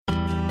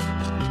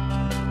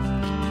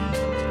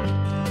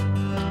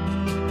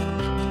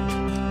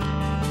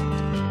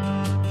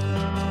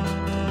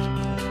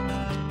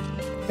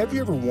Have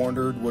you ever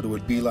wondered what it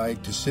would be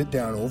like to sit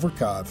down over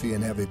coffee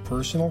and have a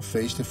personal,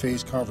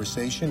 face-to-face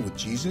conversation with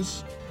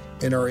Jesus?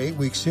 In our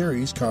 8-week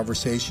series,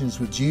 Conversations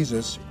with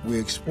Jesus, we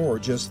explore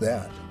just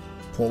that.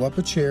 Pull up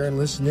a chair and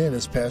listen in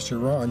as Pastor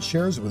Ron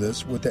shares with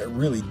us what that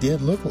really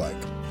did look like.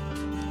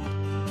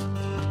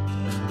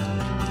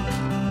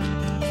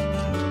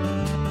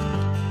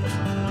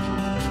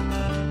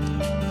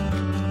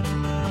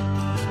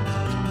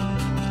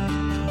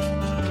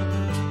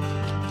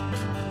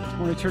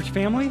 Morning, church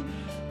family.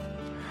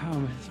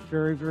 It's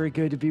very, very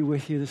good to be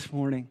with you this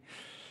morning.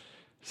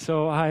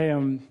 So I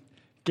am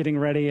getting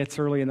ready. It's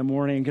early in the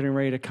morning, getting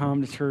ready to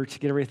come to church,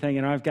 get everything.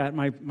 And I've got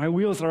my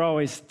wheels are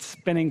always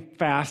spinning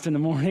fast in the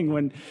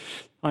morning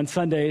on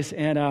Sundays.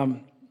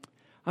 And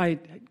I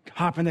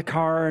hop in the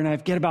car and I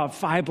get about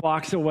 5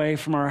 blocks away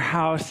from our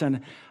house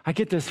and I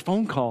get this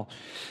phone call.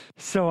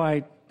 So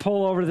I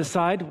pull over to the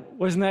side.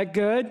 Wasn't that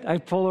good? I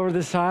pull over to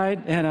the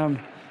side and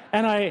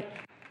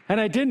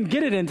I didn't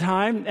get it in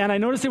time. And I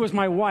noticed it was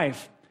my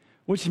wife,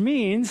 which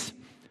means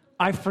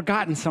I've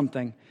forgotten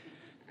something.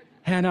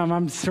 And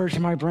I'm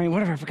searching my brain.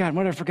 What have I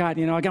forgotten?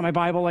 You know, I got my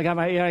Bible. I got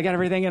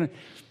everything. And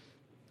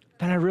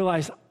then I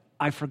realized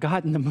I've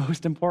forgotten the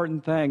most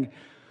important thing,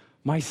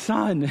 my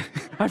son.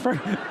 I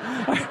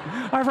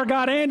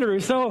forgot Andrew.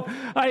 So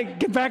I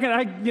get back and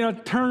I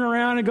turn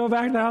around and go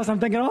back to the house. I'm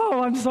thinking,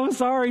 oh, I'm so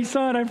sorry,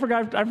 son. I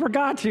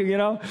forgot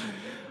you.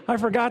 I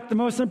forgot the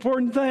most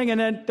important thing.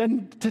 And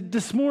then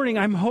this morning,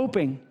 I'm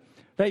hoping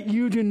that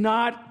you do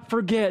not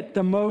forget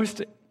the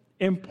most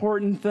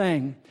important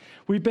thing.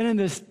 We've been in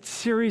this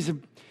series of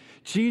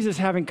Jesus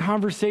having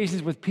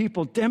conversations with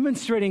people,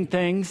 demonstrating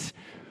things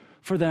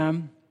for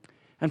them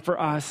and for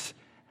us,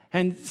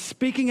 and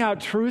speaking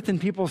out truth in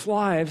people's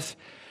lives.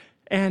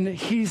 And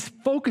he's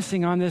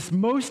focusing on this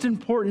most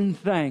important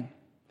thing.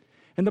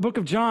 In the book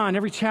of John,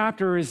 every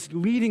chapter is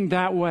leading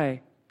that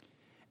way.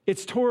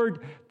 It's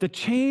toward the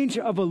change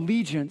of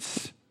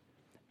allegiance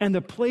and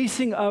the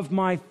placing of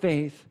my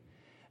faith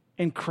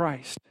in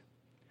Christ.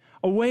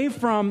 Away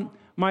from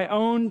my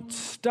own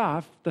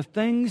stuff, the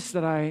things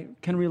that I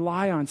can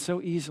rely on so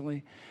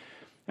easily,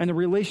 and the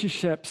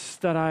relationships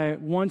that I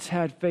once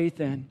had faith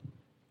in,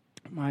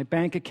 my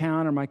bank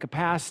account or my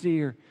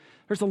capacity, or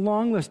there's a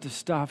long list of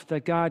stuff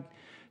that God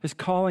is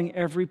calling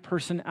every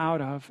person out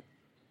of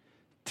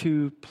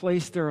to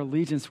place their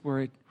allegiance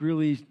where it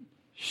really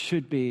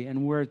should be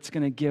and where it's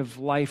going to give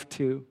life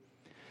to.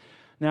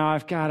 Now,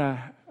 I've got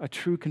a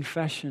true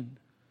confession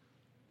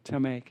to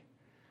make.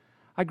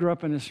 I grew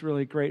up in this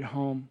really great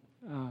home.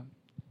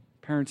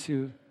 Parents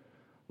who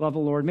love the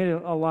Lord, made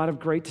a lot of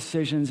great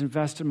decisions,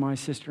 invested in my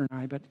sister and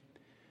I, but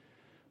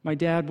my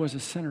dad was a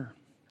sinner.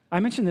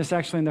 I mentioned this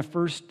actually in the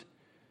first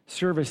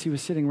service. He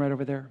was sitting right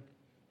over there.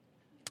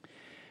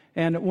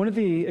 And one of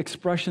the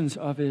expressions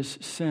of his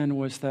sin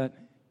was that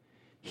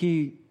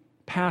he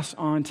passed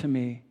on to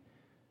me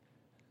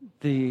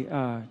the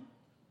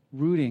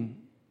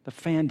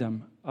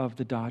fandom of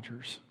the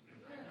Dodgers.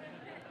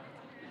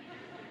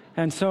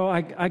 And so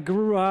I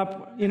grew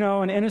up,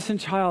 an innocent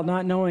child,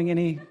 not knowing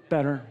any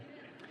better,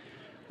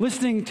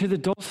 listening to the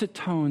dulcet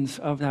tones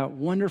of that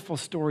wonderful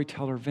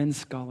storyteller, Vin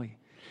Scully,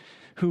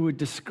 who would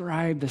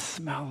describe the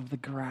smell of the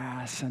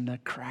grass and the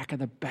crack of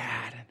the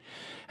bat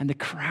and the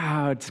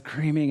crowd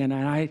screaming. And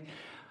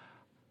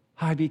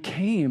I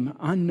became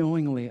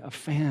unknowingly a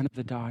fan of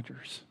the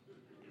Dodgers.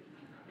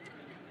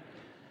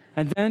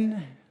 And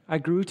then I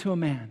grew to a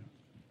man.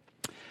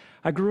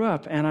 I grew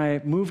up and I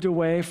moved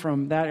away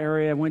from that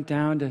area, went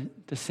down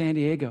to San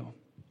Diego.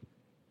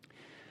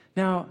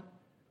 Now,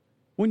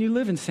 when you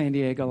live in San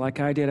Diego like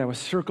I did, I was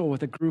circled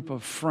with a group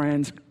of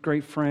friends,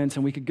 great friends,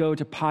 and we could go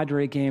to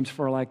Padre games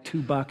for like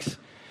 $2.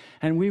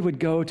 And we would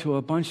go to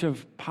a bunch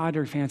of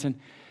Padre fans. And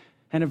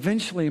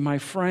eventually my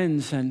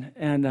friends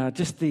and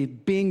just the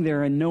being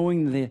there and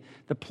knowing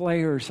the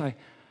players,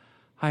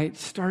 I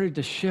started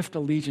to shift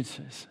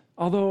allegiances.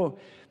 Although,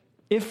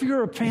 if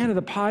you're a fan of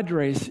the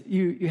Padres,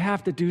 you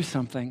have to do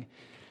something.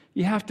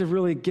 You have to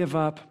really give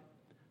up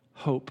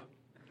hope.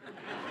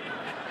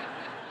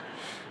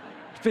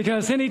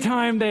 Because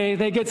anytime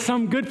they get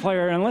some good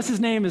player, unless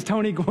his name is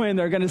Tony Gwynn,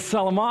 they're going to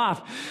sell him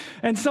off.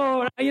 And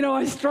so,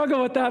 I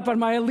struggle with that, but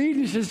my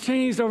allegiance has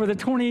changed over the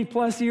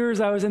 20-plus years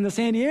I was in the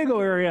San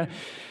Diego area.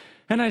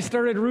 And I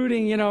started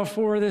rooting,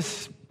 for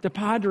the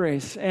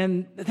Padres.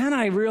 And then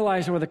I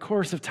realized over the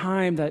course of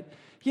time that,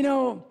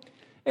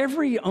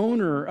 every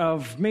owner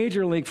of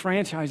major league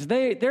franchise,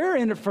 they're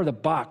in it for the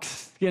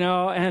bucks,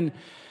 and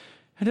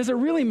does it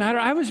really matter?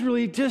 I was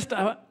really just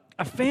a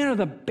fan of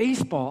the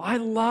baseball. I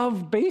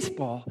love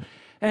baseball.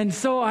 And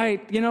so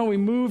we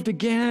moved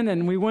again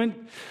and we went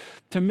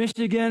to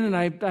Michigan and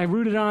I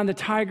rooted on the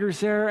Tigers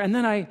there. And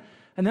then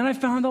I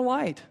found the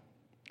light.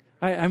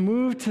 I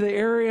moved to the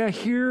area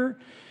here.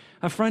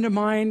 A friend of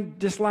mine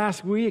just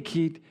last week,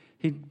 he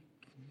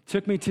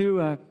took me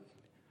to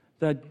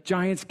the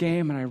Giants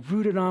game, and I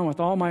rooted on with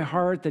all my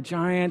heart the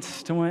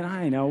Giants to win.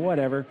 I know,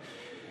 whatever.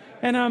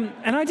 And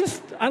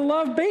I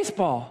love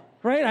baseball,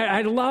 right?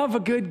 I love a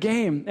good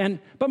game.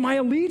 But my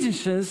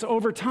allegiances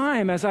over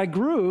time, as I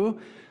grew,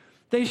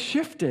 they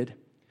shifted.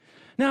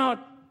 Now,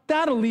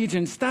 that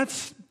allegiance,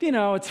 that's,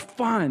 it's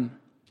fun.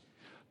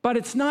 But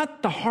it's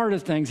not the heart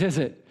of things, is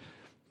it?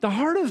 The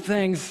heart of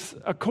things,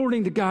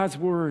 according to God's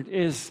word,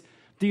 is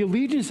the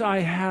allegiance I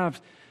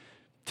have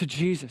to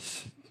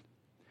Jesus.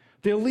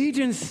 The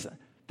allegiance,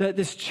 that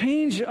this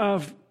change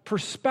of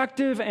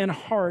perspective and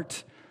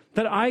heart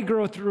that I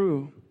grow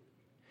through,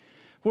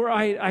 where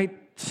I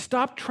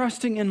stop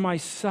trusting in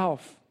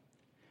myself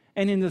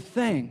and in the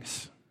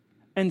things,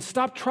 and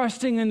stop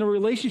trusting in the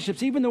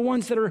relationships, even the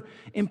ones that are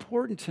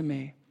important to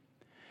me.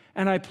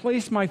 And I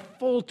place my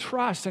full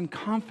trust and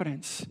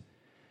confidence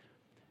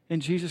in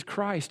Jesus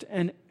Christ.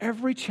 And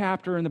every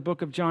chapter in the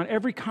book of John,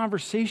 every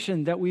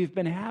conversation that we've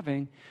been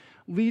having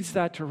leads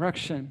that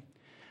direction.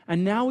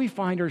 And now we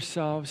find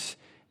ourselves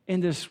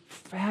in this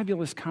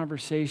fabulous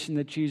conversation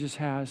that Jesus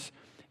has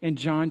in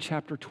John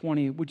chapter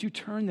 20. Would you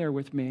turn there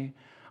with me?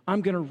 I'm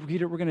going to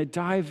read it. We're going to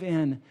dive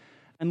in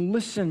and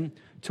listen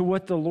to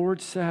what the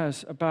Lord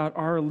says about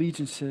our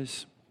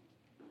allegiances.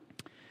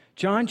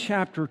 John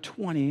chapter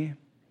 20.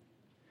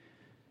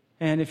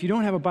 And if you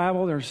don't have a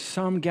Bible, there's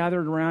some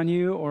gathered around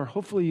you, or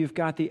hopefully you've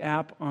got the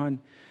app on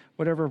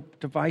whatever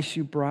device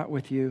you brought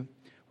with you.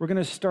 We're going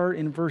to start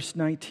in verse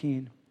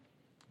 19.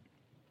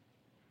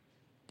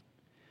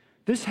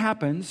 This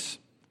happens,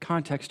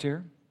 context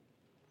here,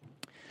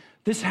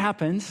 this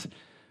happens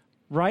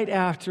right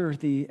after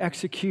the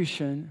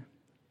execution,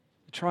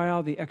 the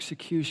trial, the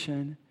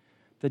execution,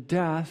 the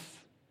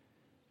death,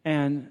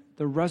 and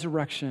the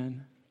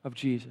resurrection of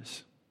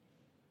Jesus.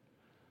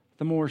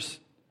 The more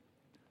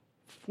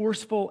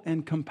forceful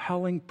and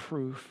compelling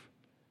proof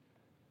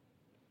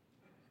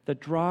that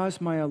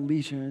draws my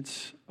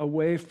allegiance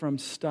away from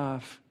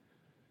stuff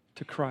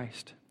to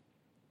Christ.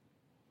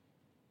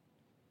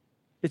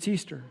 It's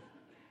Easter.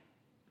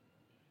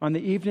 On the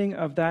evening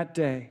of that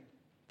day,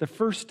 the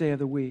first day of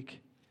the week,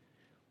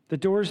 the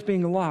doors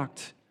being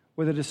locked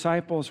where the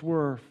disciples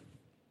were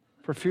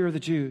for fear of the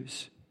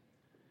Jews,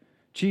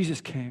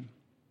 Jesus came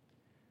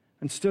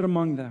and stood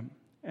among them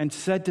and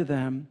said to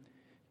them,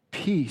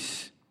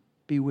 "Peace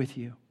be with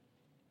you."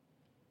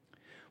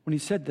 When he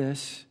said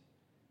this,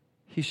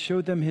 he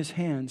showed them his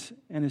hands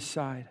and his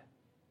side.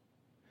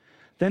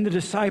 Then the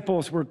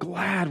disciples were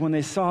glad when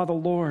they saw the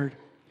Lord.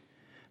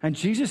 And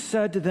Jesus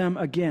said to them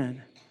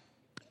again,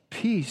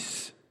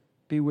 "Peace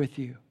be with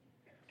you.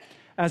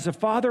 As the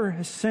Father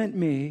has sent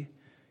me,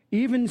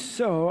 even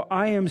so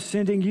I am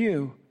sending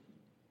you."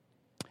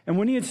 And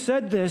when he had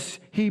said this,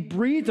 he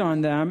breathed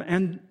on them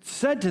and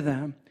said to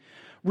them,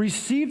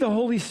 "Receive the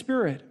Holy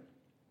Spirit.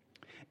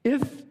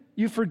 If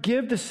you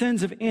forgive the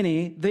sins of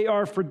any, they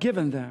are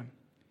forgiven them.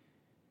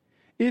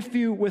 If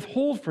you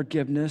withhold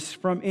forgiveness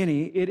from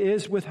any, it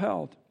is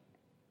withheld."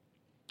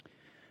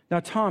 Now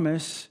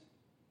Thomas,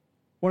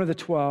 one of the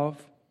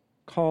 12,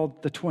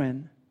 called the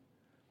twin,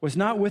 was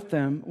not with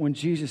them when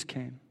Jesus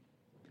came.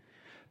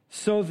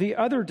 So the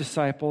other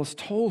disciples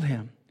told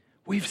him,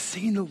 "We've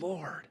seen the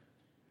Lord."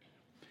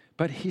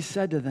 But he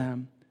said to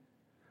them,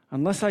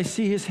 "Unless I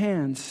see his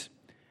hands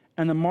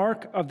and the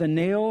mark of the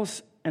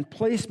nails, and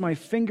place my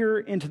finger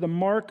into the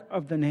mark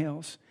of the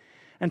nails,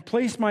 and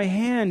place my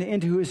hand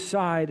into his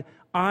side,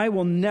 I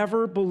will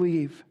never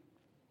believe."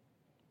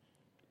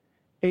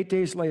 8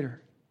 days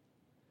later,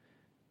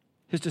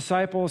 his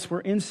disciples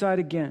were inside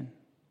again,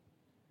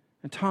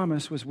 and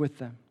Thomas was with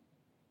them.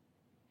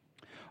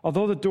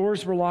 Although the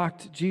doors were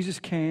locked, Jesus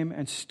came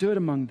and stood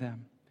among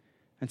them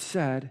and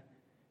said,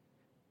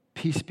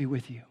 "Peace be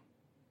with you."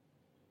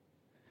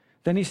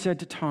 Then he said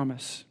to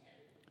Thomas,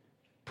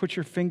 "Put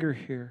your finger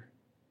here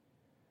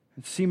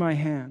and see my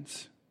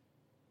hands,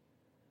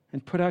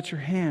 and put out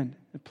your hand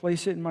and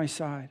place it in my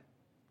side.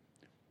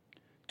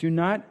 Do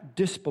not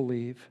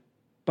disbelieve,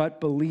 but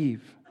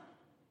believe."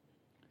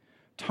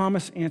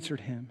 Thomas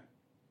answered him,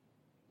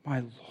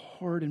 "My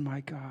Lord and my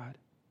God."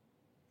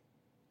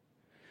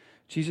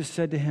 Jesus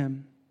said to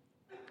him,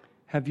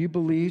 "Have you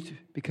believed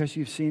because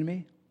you've seen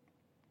me?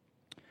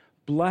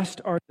 Blessed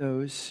are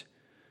those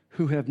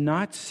who have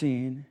not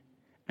seen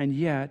and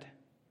yet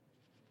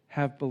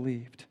have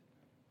believed."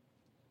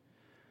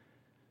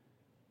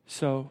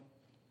 So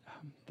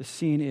the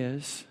scene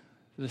is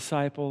the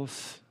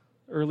disciples,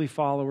 early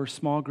followers,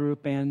 small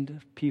group, band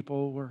of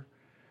people were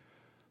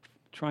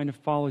trying to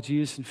follow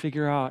Jesus and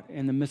figure out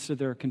in the midst of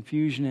their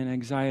confusion and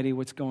anxiety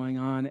what's going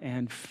on,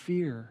 and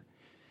fear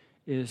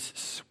is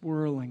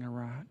swirling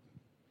around.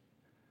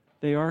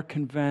 They are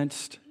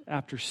convinced,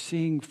 after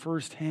seeing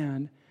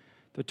firsthand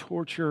the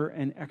torture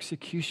and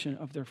execution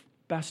of their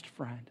best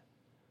friend,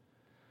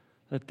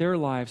 that their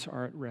lives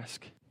are at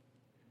risk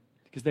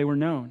because they were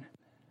known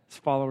as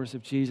followers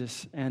of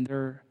Jesus, and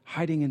they're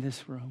hiding in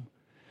this room.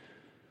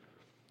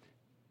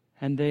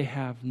 And they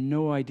have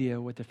no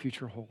idea what the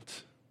future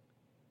holds.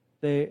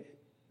 They're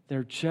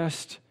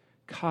just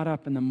caught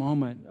up in the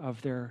moment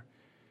of their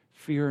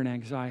fear and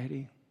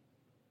anxiety.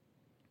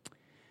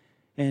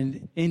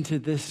 And into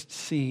this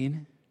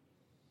scene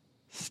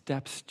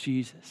steps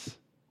Jesus.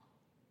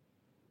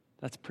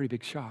 That's a pretty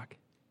big shock.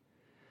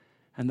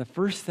 And the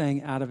first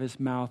thing out of his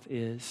mouth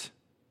is,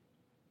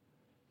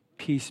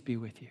 peace be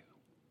with you.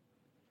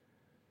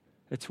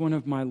 It's one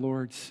of my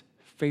Lord's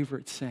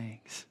favorite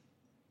sayings.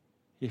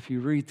 If you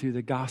read through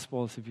the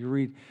Gospels, if you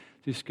read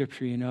through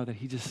Scripture, you know that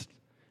he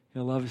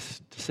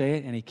loves to say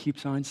it, and he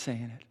keeps on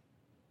saying it.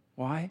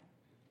 Why?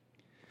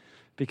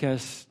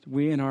 Because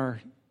we in our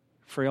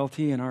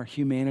frailty and our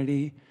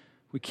humanity,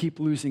 we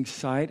keep losing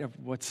sight of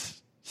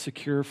what's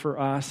secure for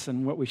us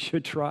and what we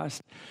should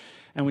trust.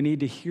 And we need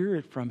to hear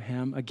it from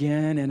him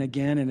again and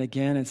again and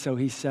again. And so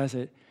he says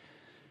it,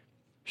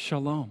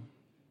 Shalom,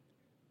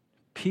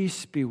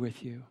 peace be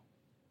with you.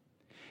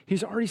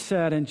 He's already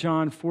said in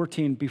John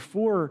 14,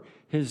 before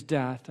his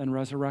death and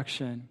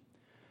resurrection,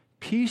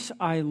 peace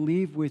I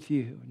leave with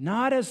you,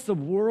 not as the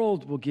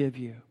world will give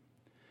you.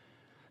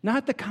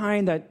 Not the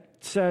kind that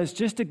says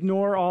just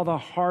ignore all the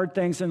hard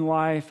things in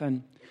life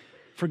and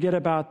forget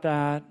about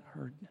that,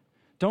 or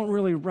don't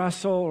really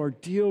wrestle or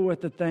deal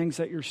with the things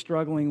that you're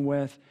struggling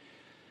with,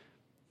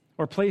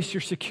 or place your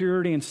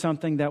security in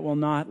something that will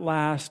not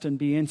last and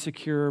be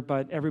insecure,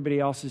 but everybody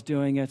else is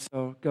doing it,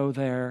 so go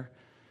there.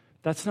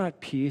 That's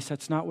not peace.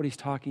 That's not what he's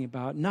talking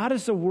about. Not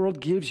as the world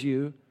gives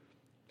you,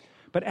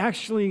 but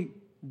actually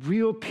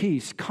real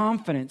peace,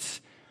 confidence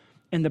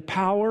in the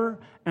power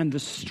and the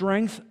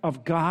strength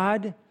of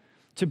God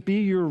to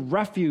be your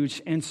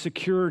refuge and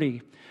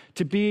security,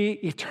 to be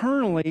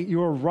eternally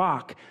your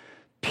rock.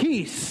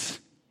 Peace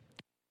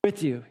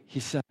with you, he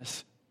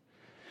says.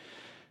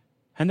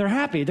 And they're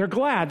happy, they're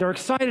glad, they're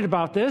excited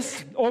about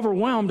this,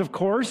 overwhelmed, of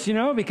course,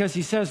 because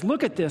he says,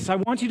 look at this. I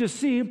want you to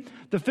see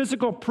the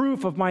physical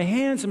proof of my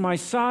hands and my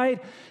side.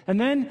 And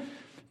then,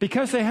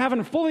 because they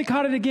haven't fully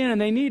caught it again and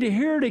they need to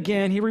hear it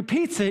again, he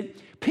repeats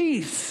it,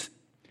 peace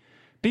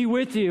be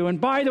with you.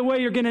 And by the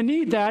way, you're going to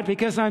need that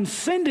because I'm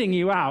sending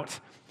you out.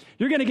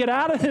 You're going to get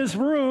out of this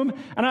room,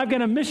 and I've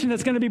got a mission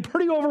that's going to be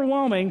pretty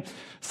overwhelming,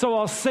 so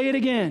I'll say it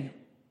again.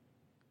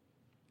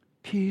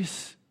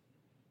 Peace.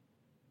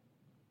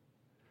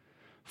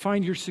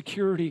 Find your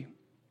security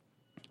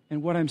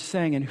in what I'm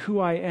saying and who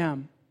I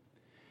am,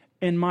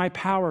 in my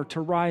power to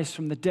rise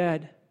from the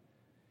dead.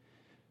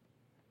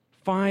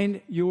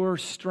 Find your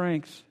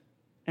strength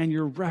and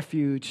your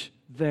refuge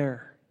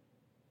there.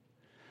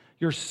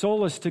 Your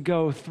solace to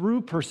go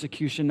through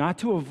persecution, not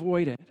to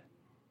avoid it.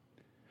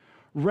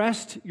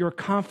 Rest your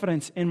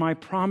confidence in my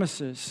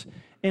promises,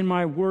 in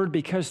my word,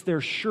 because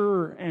they're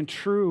sure and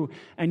true,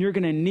 and you're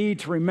going to need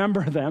to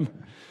remember them.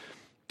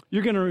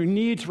 You're going to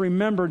need to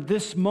remember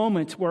this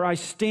moment where I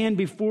stand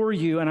before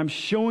you and I'm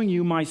showing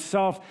you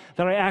myself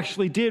that I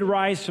actually did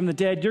rise from the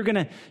dead. You're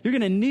going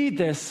to need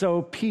this,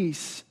 so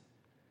peace.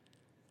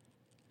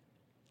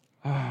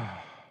 And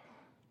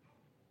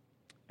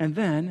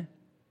then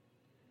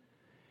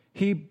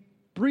he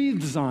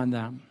breathes on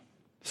them.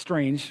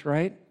 Strange,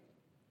 right?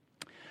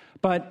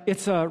 But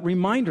it's a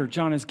reminder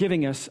John is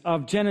giving us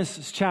of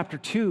Genesis chapter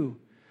 2,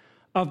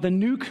 of the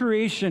new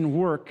creation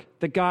work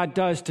that God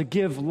does to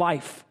give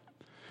life.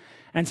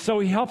 And so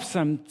he helps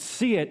them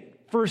see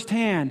it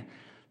firsthand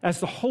as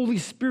the Holy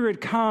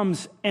Spirit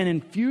comes and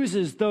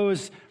infuses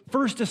those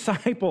first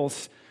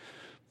disciples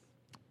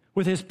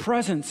with his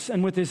presence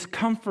and with his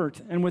comfort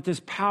and with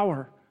his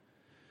power.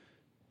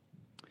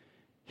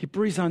 He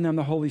breathes on them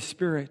the Holy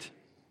Spirit.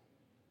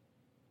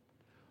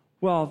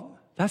 Well,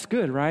 that's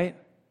good, right?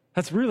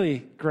 That's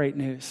really great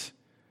news.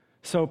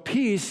 So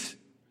peace,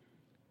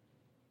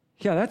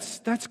 yeah,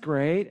 that's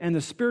great. And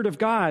the Spirit of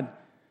God,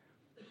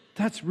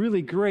 that's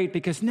really great,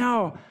 because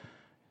now,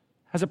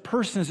 as a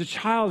person, as a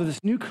child of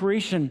this new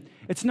creation,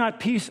 it's not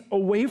peace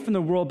away from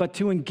the world, but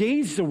to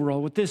engage the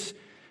world with this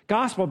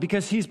gospel,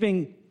 because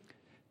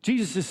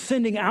Jesus is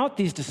sending out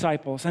these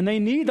disciples, and they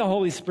need the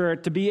Holy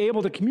Spirit to be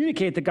able to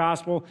communicate the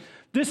gospel.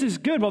 This is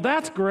good. Well,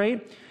 that's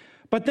great.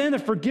 But then the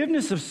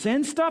forgiveness of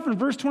sin stuff in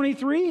verse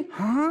 23,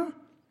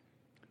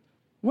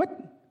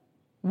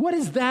 What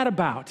is that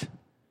about?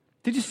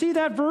 Did you see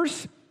that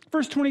verse?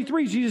 Verse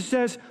 23, Jesus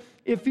says,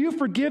 if you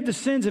forgive the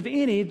sins of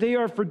any, they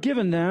are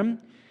forgiven them.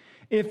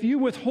 If you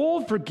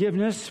withhold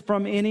forgiveness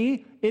from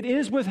any, it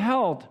is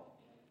withheld.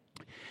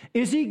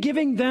 Is he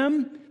giving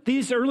them,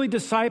 these early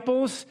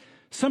disciples,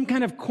 some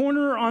kind of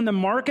corner on the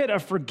market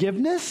of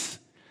forgiveness?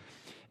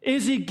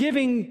 Is he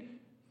giving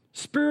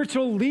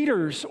spiritual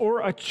leaders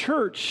or a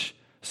church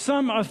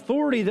some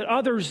authority that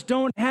others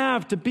don't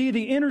have to be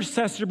the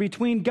intercessor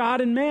between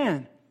God and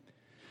man?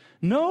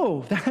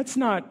 No, that's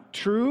not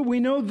true. We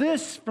know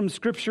this from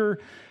Scripture,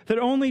 that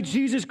only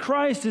Jesus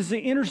Christ is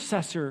the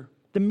intercessor,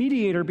 the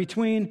mediator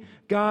between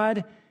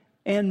God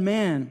and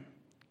man.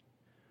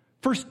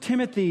 1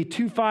 Timothy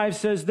 2:5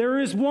 says, there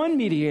is one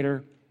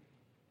mediator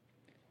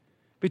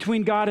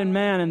between God and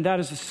man, and that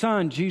is the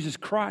Son, Jesus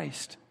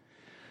Christ.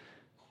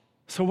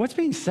 So what's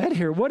being said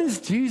here? What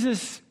is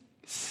Jesus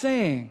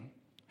saying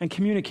and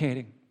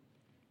communicating?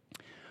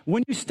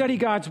 When you study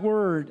God's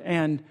word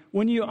and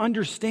when you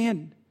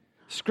understand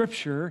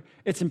Scripture,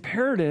 it's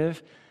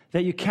imperative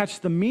that you catch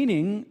the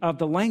meaning of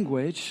the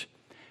language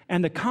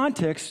and the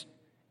context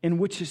in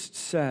which it's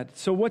said.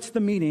 So what's the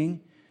meaning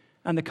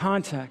and the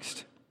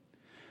context?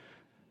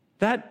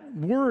 That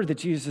word that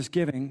Jesus is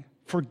giving,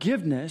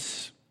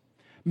 forgiveness,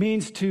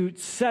 means to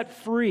set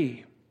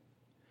free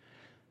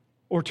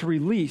or to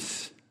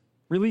release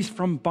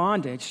from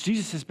bondage.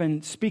 Jesus has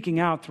been speaking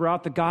out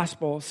throughout the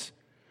Gospels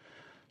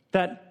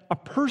that a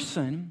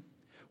person,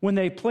 when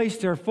they place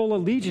their full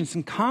allegiance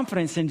and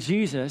confidence in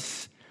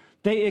Jesus,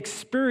 they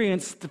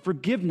experience the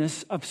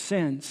forgiveness of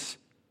sins.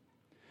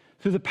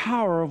 Through the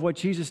power of what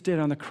Jesus did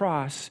on the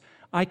cross,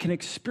 I can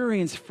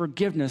experience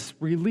forgiveness,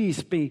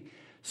 release, be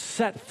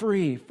set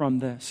free from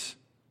this.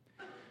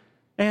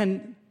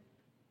 And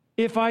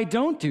if I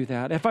don't do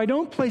that, if I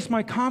don't place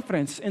my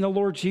confidence in the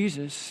Lord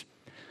Jesus,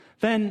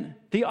 then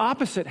the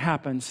opposite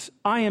happens.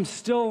 I am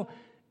still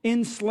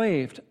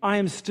enslaved. I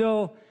am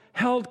still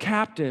held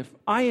captive.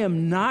 I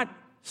am not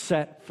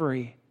set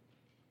free.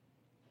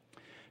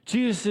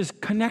 Jesus is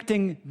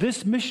connecting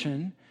this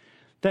mission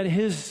that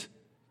his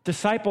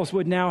disciples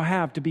would now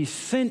have to be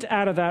sent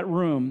out of that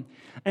room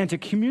and to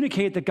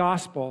communicate the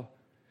gospel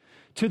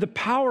to the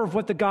power of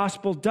what the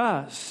gospel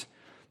does.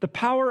 The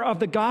power of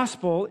the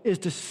gospel is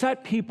to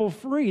set people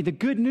free. The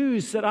good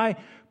news that I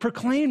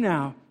proclaim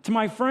now to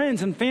my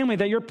friends and family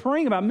that you're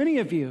praying about, many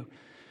of you,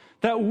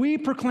 that we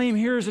proclaim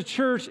here as a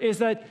church is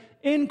that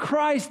in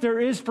Christ there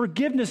is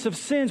forgiveness of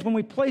sins when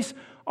we place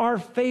our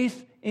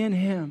faith in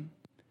him.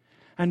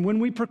 And when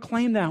we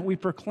proclaim that, we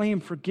proclaim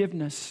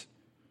forgiveness.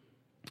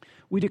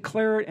 We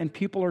declare it and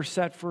people are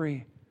set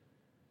free.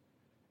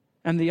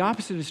 And the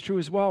opposite is true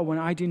as well when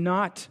I do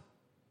not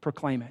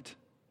proclaim it.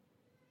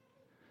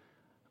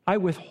 I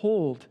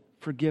withhold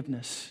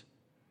forgiveness.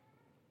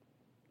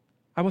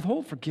 I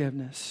withhold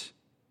forgiveness.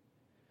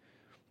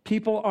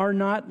 People are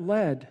not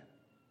led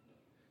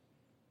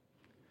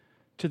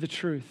to the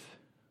truth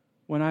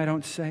when I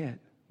don't say it,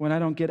 when I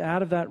don't get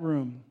out of that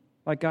room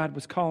like God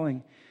was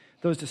calling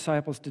those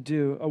disciples to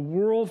do. A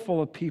world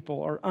full of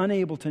people are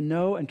unable to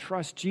know and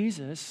trust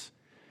Jesus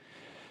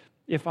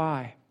if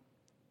our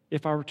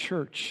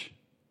church,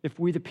 if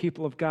we the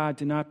people of God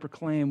do not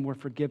proclaim where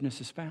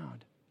forgiveness is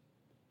found.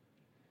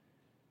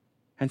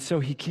 And so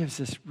he gives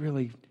this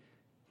really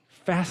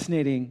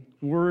fascinating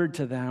word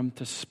to them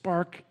to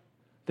spark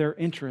their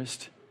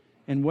interest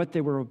in what they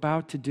were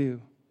about to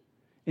do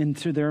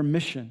into their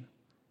mission.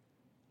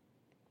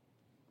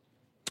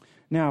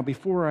 Now,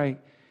 before I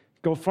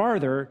go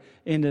farther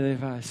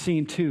into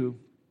scene 2,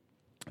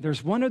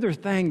 there's one other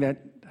thing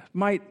that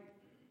might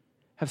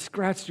have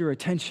scratched your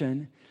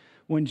attention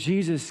when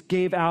Jesus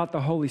gave out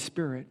the Holy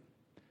Spirit.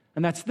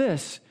 And that's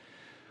this.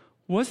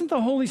 Wasn't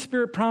the Holy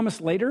Spirit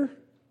promised later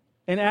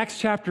in Acts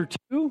chapter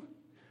 2?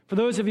 For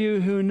those of you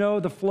who know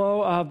the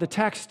flow of the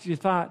text, you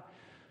thought,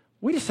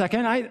 wait a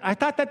second, I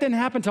thought that didn't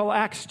happen until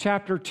Acts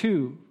chapter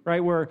 2,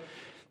 right, where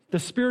the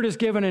Spirit is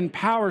given in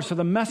power, so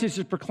the message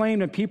is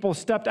proclaimed and people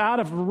stepped out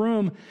of a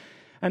room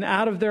and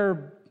out of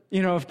their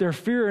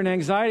fear and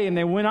anxiety, and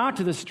they went out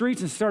to the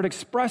streets and started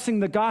expressing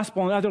the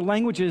gospel in other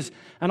languages,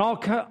 and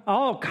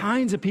all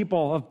kinds of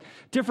people of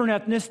different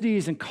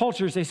ethnicities and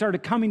cultures, they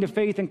started coming to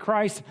faith in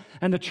Christ,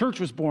 and the church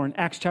was born,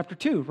 Acts chapter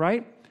 2,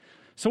 right?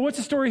 So what's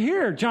the story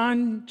here?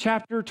 John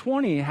chapter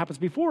 20, it happens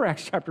before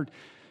Acts chapter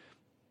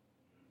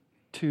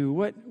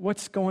 2.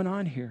 What's going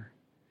on here?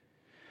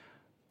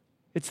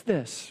 It's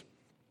this.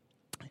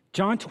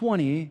 John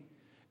 20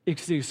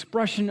 is the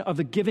expression of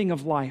the giving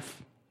of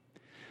life.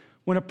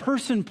 When a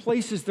person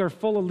places their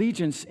full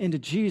allegiance into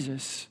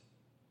Jesus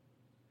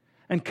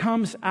and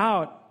comes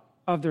out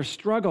of their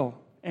struggle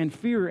and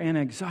fear and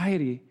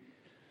anxiety,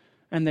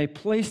 and they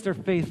place their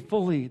faith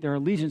fully, their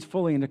allegiance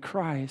fully into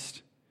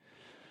Christ,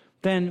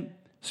 then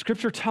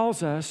Scripture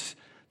tells us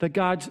that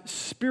God's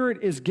Spirit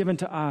is given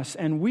to us,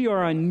 and we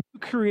are a new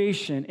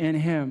creation in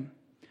him.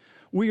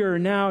 We are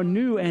now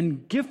new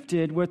and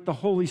gifted with the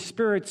Holy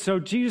Spirit. So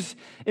Jesus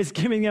is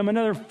giving them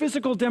another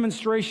physical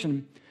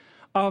demonstration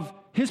of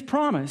his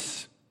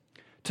promise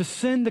to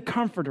send the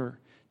Comforter,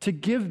 to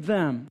give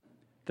them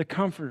the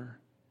Comforter.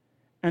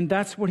 And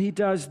that's what he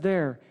does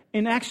there.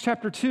 In Acts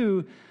chapter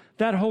 2,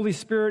 that Holy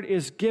Spirit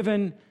is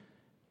given,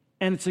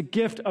 and it's a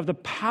gift of the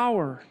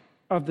power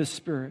of the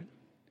Spirit.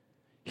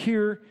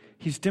 Here,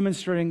 he's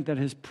demonstrating that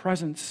his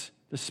presence,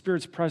 the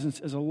Spirit's presence,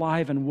 is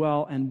alive and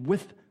well and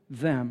with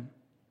them.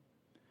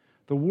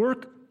 The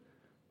work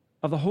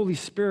of the Holy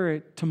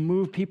Spirit to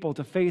move people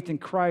to faith in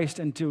Christ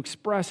and to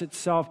express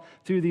itself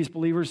through these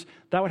believers,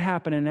 that would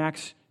happen in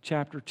Acts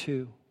chapter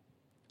 2.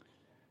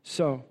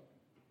 So,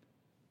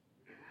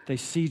 they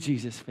see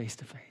Jesus face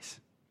to face.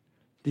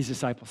 These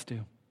disciples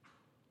do.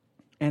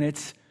 And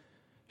it's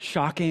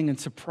shocking and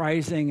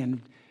surprising,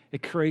 and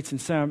it creates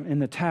in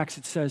the text,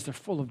 it says they're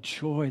full of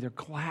joy, they're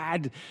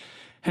glad,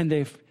 and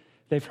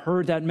they've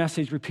heard that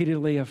message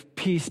repeatedly of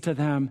peace to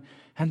them,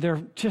 and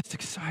they're just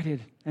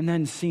excited. And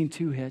then scene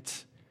 2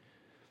 hits.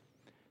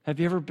 Have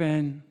you ever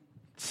been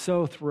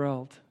so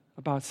thrilled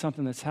about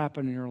something that's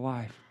happened in your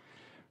life?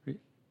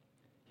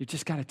 You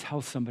just got to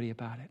tell somebody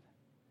about it.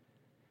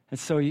 And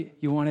so you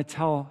want to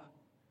tell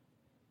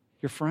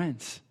your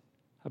friends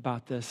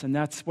about this. And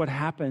that's what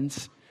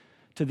happens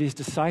to these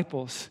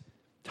disciples.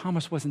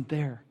 Thomas wasn't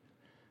there.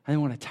 I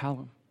didn't want to tell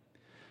him.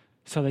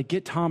 So they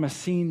get Thomas.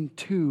 Scene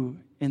 2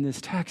 in this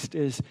text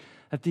is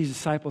that these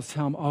disciples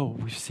tell him, oh,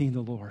 we've seen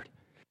the Lord.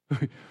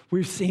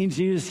 We've seen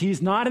Jesus.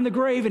 He's not in the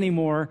grave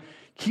anymore.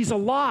 He's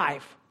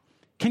alive.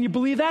 Can you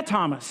believe that,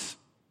 Thomas?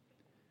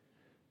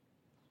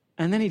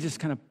 And then he just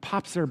kind of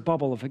pops their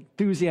bubble of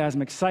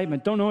enthusiasm,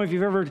 excitement. Don't know if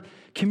you've ever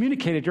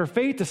communicated your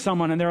faith to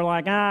someone and they're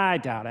like, I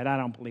doubt it. I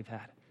don't believe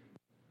that.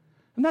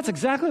 And that's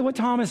exactly what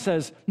Thomas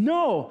says.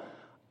 No,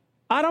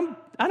 I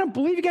don't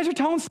believe you guys are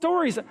telling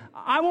stories.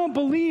 I won't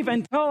believe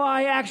until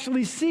I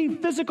actually see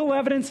physical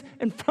evidence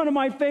in front of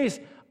my face.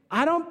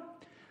 I've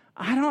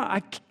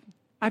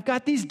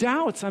got these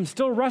doubts I'm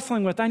still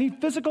wrestling with. I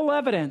need physical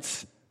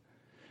evidence.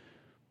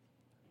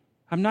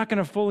 I'm not going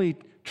to fully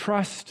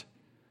trust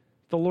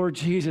the Lord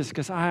Jesus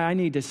because I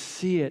need to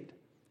see it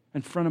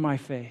in front of my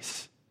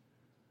face.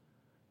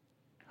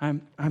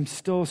 I'm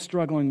still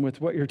struggling with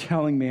what you're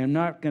telling me. I'm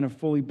not going to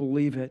fully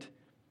believe it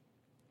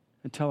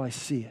until I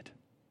see it.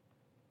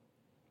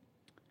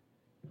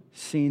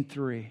 Scene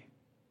 3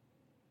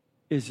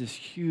 is this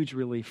huge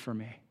relief for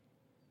me.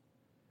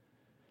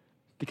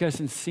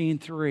 Because in scene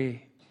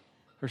 3,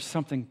 there's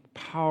something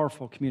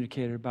powerful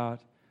communicated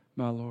about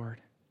my Lord.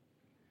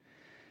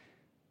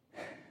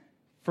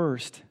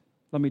 First,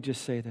 let me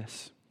just say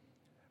this.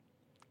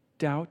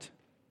 Doubt,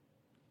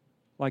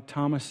 like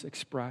Thomas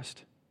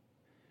expressed,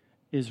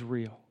 is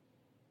real.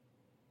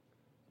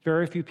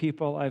 Very few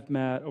people I've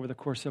met over the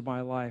course of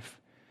my life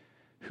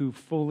who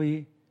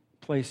fully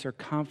place their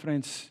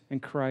confidence in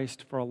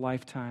Christ for a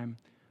lifetime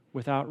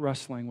without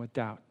wrestling with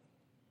doubt,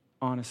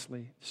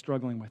 honestly,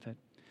 struggling with it.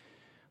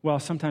 Well,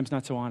 sometimes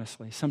not so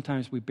honestly.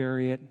 Sometimes we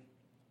bury it.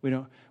 We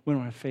don't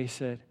want to face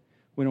it.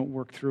 We don't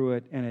work through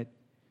it, and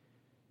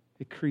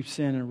it creeps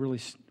in, and really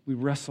we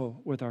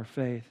wrestle with our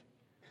faith.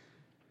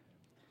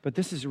 But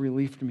this is a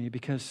relief to me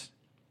because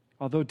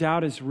although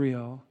doubt is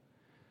real,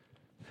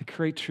 the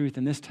great truth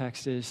in this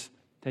text is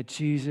that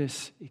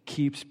Jesus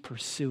keeps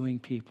pursuing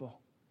people.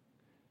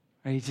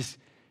 Right?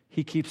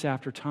 He keeps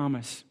after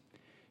Thomas.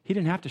 He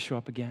didn't have to show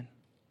up again.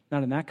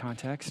 Not in that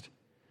context.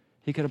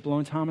 He could have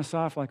blown Thomas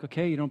off like,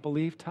 okay, you don't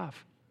believe?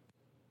 Tough.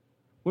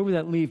 Where would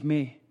that leave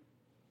me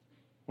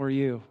or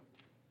you?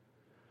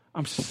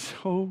 I'm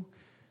so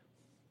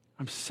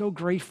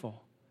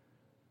grateful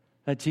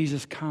that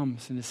Jesus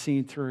comes into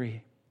scene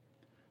 3.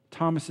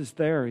 Thomas is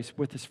there. He's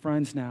with his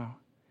friends now.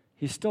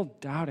 He's still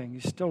doubting.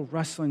 He's still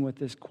wrestling with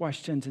his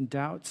questions and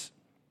doubts.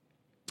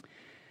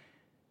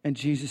 And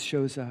Jesus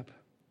shows up.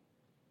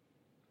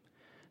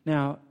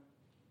 Now,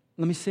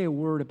 let me say a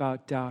word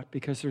about doubt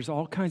because there's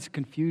all kinds of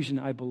confusion,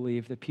 I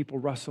believe, that people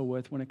wrestle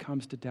with when it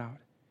comes to doubt.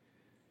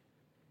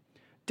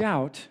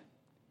 Doubt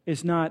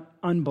is not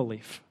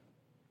unbelief.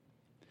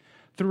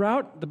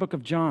 Throughout the book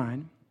of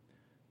John,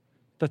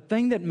 the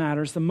thing that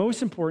matters, the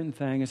most important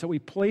thing, is that we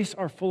place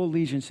our full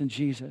allegiance in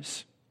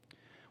Jesus.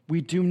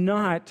 We do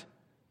not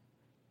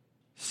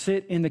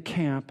sit in the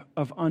camp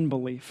of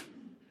unbelief.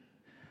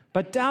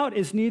 But doubt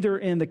is neither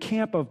in the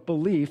camp of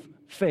belief,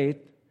 faith,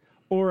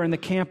 or in the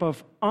camp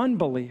of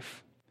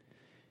unbelief.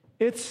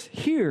 It's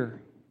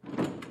here.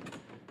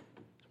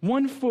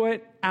 1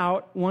 foot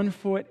out, 1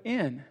 foot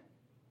in.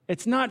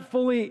 It's not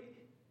fully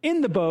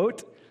in the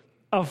boat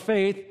of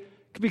faith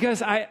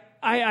because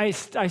I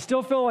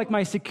still feel like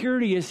my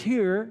security is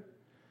here,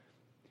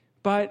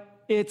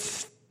 but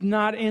it's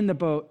not in the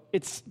boat.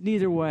 It's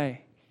neither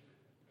way.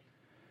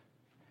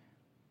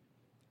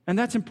 And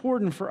that's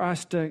important for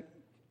us to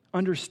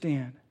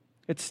understand.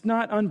 It's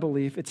not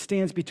unbelief. It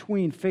stands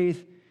between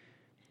faith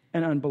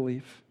and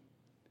unbelief.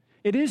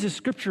 It is, as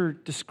Scripture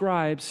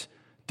describes,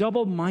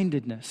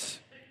 double-mindedness.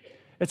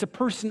 It's a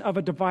person of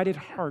a divided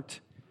heart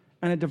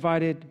and a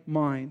divided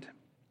mind.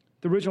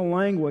 The original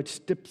language,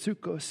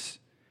 dipsukos,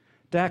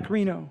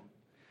 dakrino,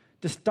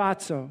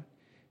 distazo,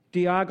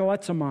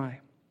 diagolatsomai,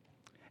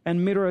 and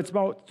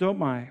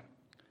mirazomai.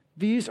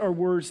 These are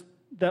words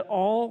that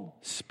all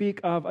speak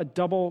of a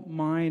double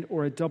mind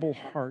or a double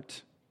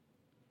heart.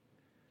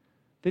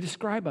 They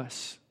describe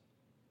us.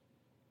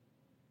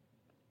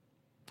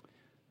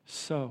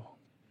 So,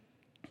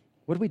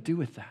 what do we do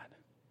with that?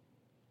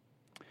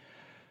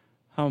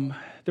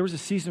 There was a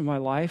season of my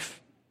life,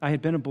 I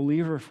had been a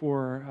believer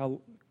for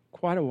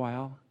quite a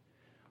while,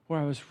 where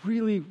I was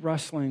really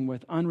wrestling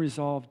with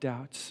unresolved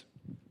doubts.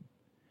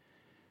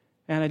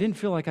 And I didn't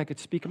feel like I could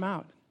speak them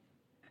out.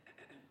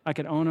 I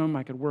could own them,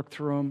 I could work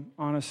through them,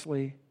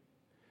 honestly,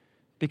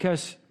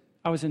 because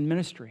I was in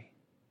ministry.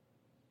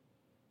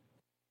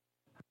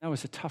 That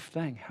was a tough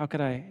thing. How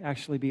could I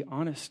actually be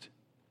honest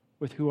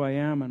with who I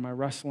am and my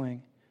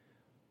wrestling?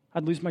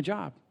 I'd lose my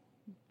job.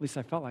 At least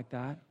I felt like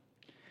that.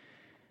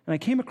 And I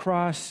came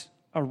across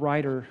a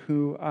writer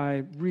who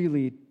I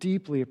really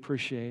deeply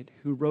appreciate,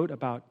 who wrote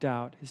about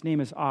doubt. His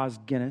name is Os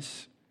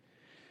Guinness.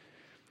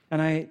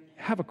 And I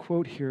have a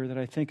quote here that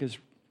I think is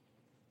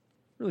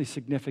really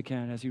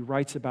significant as he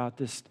writes about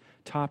this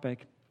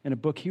topic in a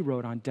book he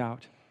wrote on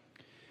doubt.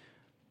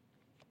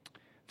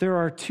 There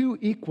are two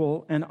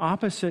equal and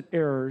opposite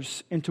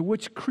errors into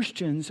which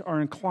Christians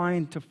are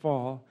inclined to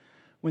fall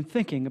when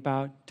thinking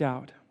about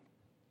doubt.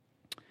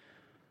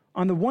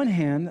 On the one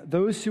hand,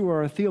 those who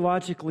are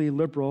theologically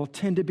liberal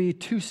tend to be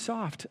too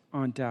soft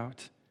on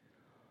doubt,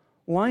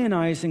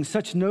 lionizing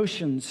such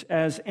notions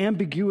as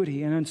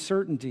ambiguity and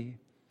uncertainty,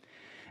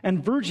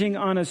 and verging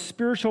on a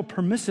spiritual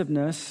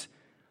permissiveness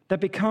that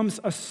becomes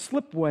a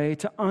slipway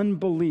to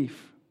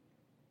unbelief.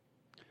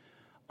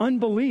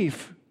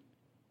 Unbelief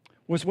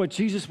was what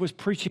Jesus was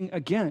preaching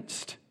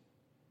against.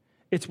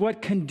 It's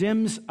what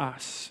condemns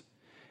us.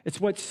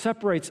 It's what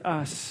separates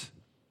us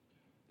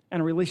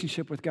and a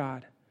relationship with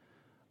God.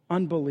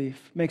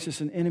 Unbelief makes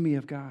us an enemy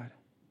of God.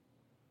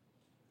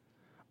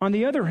 On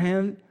the other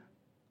hand,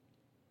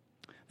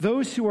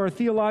 those who are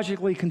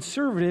theologically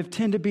conservative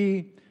tend to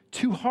be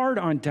too hard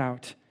on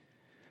doubt,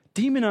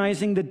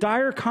 demonizing the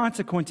dire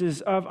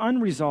consequences of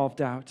unresolved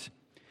doubt,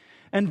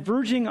 and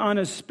verging on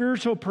a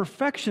spiritual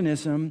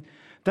perfectionism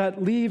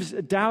that leaves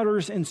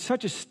doubters in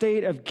such a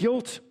state of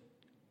guilt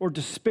or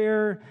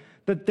despair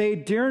that they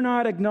dare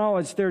not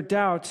acknowledge their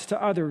doubts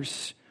to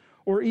others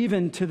or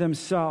even to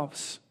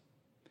themselves.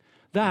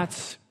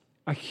 That's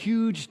a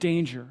huge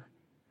danger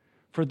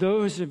for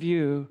those of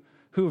you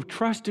who have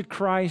trusted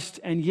Christ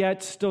and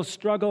yet still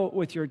struggle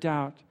with your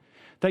doubt,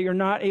 that you're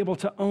not able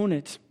to own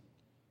it.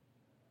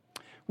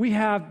 We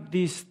have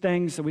these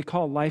things that we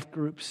call life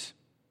groups,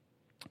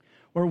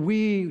 where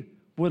we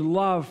would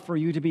love for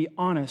you to be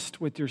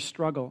honest with your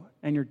struggle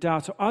and your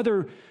doubt, so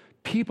other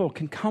people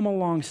can come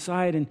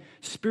alongside and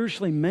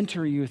spiritually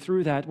mentor you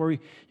through that, where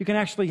you can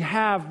actually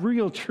have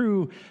real,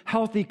 true,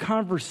 healthy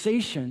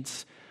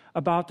conversations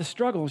about the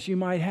struggles you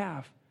might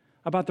have,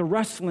 about the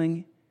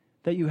wrestling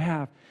that you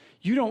have.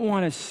 You don't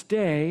want to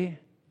stay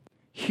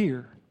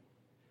here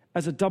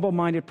as a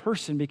double-minded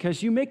person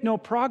because you make no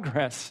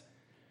progress.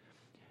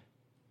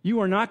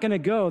 You are not going to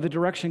go the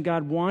direction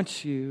God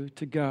wants you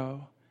to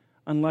go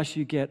unless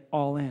you get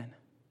all in.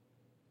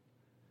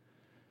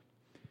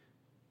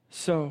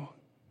 So,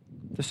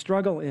 the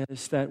struggle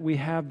is that we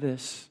have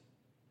this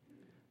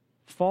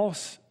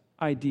false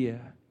idea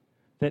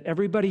that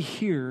everybody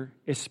here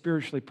is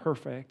spiritually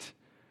perfect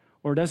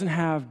or doesn't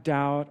have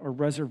doubt or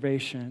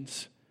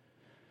reservations.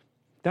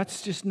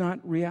 That's just not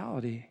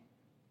reality.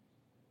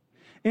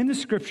 In the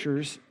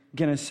scriptures,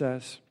 Guinness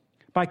says,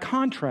 by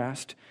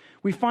contrast,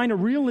 we find a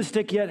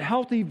realistic yet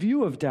healthy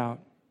view of doubt,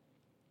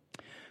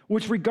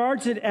 which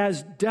regards it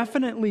as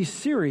definitely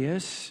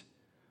serious,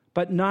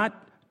 but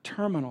not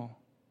terminal.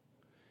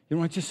 You don't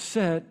want to just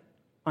sit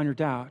on your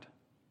doubt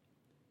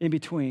in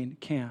between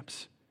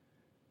camps,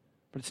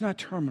 but it's not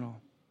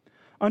terminal.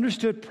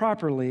 Understood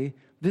properly,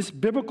 this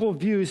biblical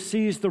view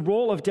sees the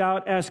role of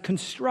doubt as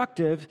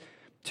constructive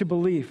to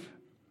belief.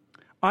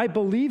 I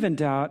believe in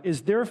doubt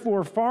is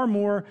therefore far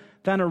more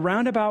than a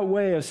roundabout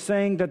way of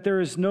saying that there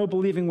is no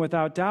believing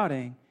without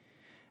doubting,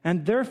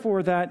 and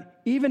therefore that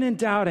even in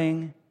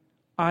doubting,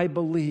 I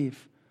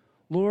believe.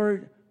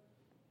 Lord,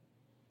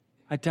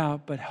 I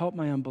doubt, but help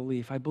my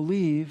unbelief. I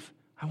believe,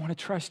 I want to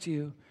trust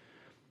you,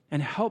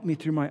 and help me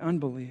through my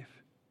unbelief.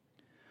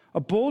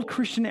 A bold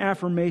Christian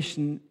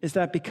affirmation is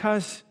that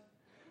because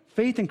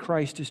faith in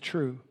Christ is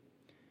true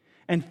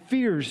and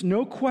fears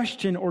no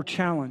question or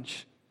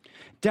challenge,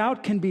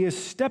 doubt can be a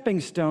stepping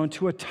stone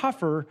to a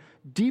tougher,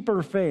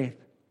 deeper faith.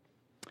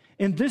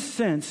 In this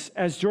sense,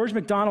 as George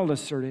MacDonald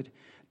asserted,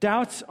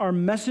 doubts are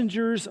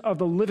messengers of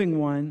the living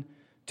one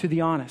to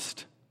the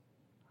honest.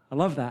 I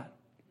love that.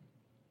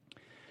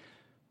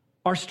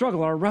 Our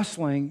struggle, our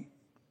wrestling,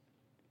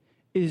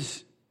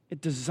 is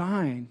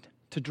designed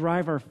to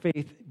drive our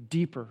faith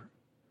deeper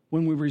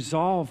when we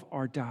resolve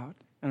our doubt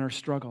and our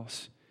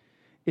struggles.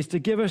 It's to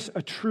give us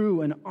a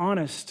true and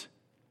honest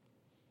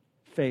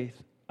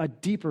faith, a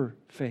deeper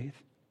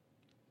faith.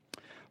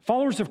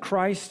 Followers of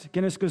Christ,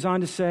 Guinness goes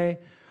on to say,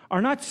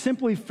 are not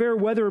simply fair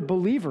weather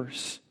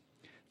believers.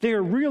 They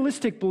are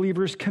realistic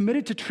believers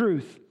committed to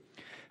truth.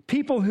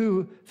 People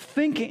who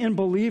think in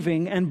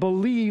believing and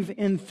believe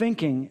in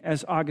thinking,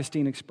 as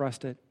Augustine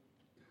expressed it.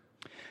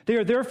 They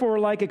are therefore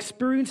like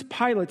experienced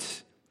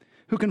pilots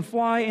who can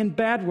fly in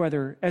bad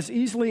weather as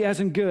easily as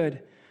in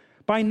good,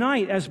 by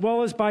night as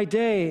well as by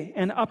day,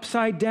 and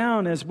upside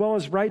down as well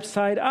as right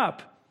side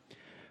up.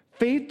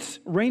 Faith's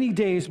rainy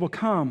days will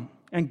come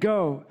and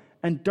go,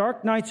 and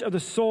dark nights of the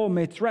soul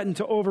may threaten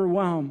to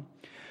overwhelm.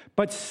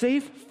 But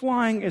safe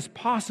flying is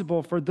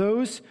possible for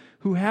those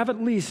who have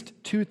at least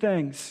two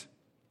things: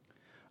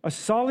 a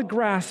solid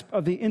grasp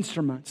of the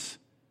instruments,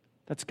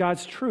 that's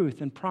God's truth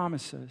and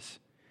promises,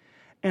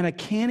 and a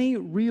canny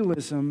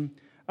realism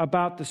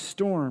about the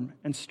storm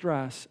and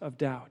stress of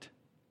doubt.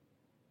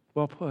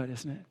 Well put,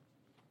 isn't it?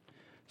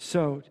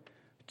 So,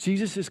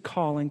 Jesus is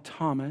calling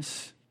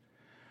Thomas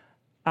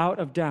out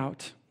of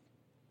doubt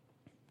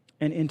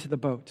and into the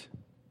boat,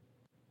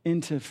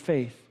 into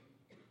faith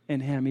in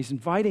him. He's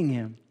inviting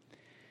him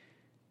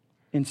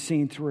in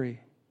scene 3.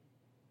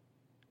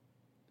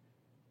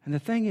 And the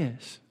thing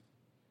is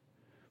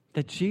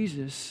that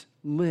Jesus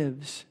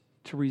lives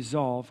to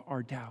resolve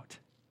our doubt.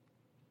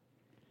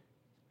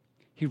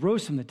 He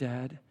rose from the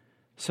dead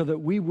so that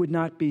we would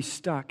not be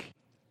stuck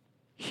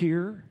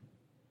here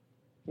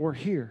or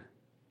here,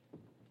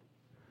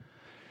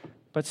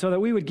 but so that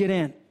we would get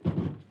in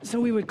So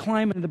we would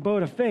climb into the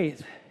boat of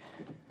faith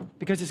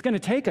because it's going to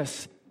take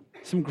us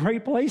some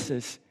great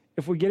places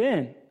if we get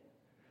in.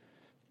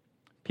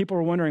 People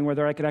were wondering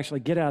whether I could actually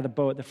get out of the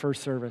boat at the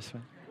first service.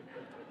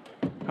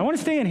 I want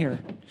to stay in here.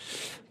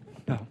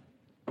 No.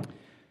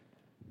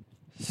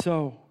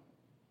 So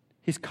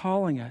he's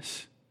calling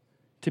us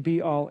to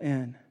be all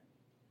in.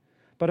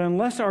 But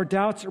unless our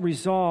doubts are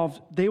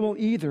resolved, they will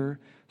either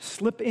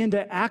slip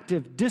into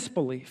active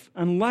disbelief.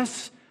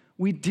 Unless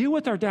we deal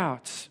with our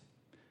doubts,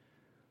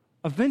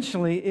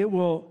 eventually it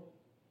will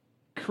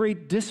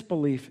create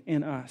disbelief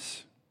in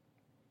us.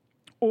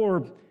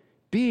 Or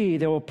B,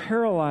 they will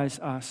paralyze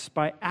us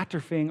by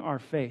atrophying our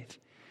faith.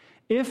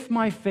 If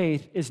my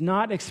faith is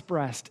not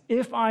expressed,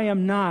 if I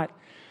am not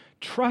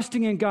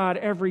trusting in God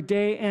every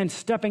day and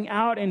stepping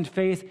out in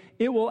faith,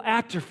 it will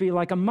atrophy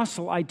like a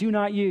muscle I do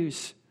not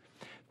use.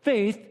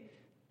 Faith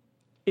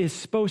is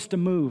supposed to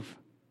move.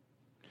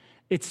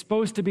 It's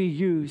supposed to be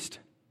used.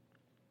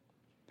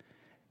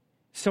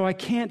 So I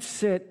can't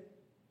sit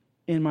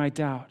in my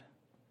doubt.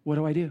 What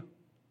do?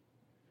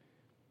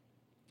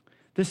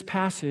 This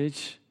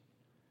passage,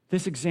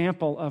 this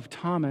example of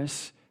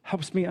Thomas,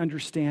 helps me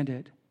understand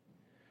it.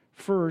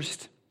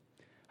 First,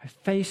 I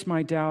face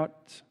my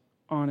doubts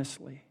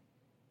honestly.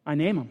 I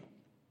name them.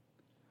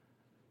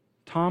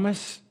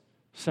 Thomas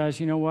says,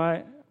 you know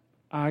what?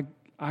 I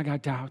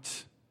got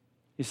doubts.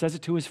 He says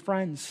it to his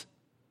friends.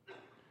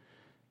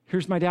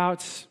 Here's my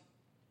doubts.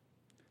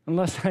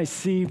 Unless I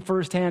see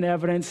firsthand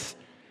evidence,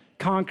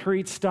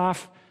 concrete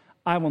stuff,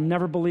 I will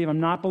never believe.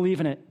 I'm not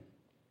believing it.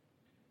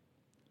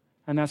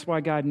 And that's why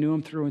God knew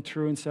him through and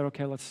through and said,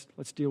 okay, let's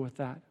deal with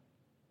that.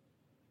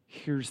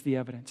 Here's the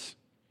evidence.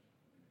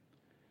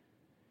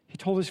 He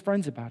told his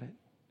friends about it.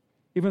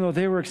 Even though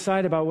they were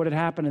excited about what had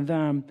happened to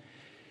them,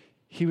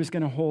 he was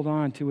going to hold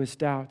on to his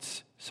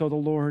doubts. So the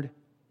Lord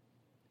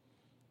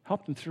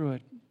helped him through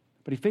it.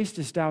 But he faced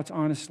his doubts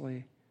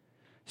honestly.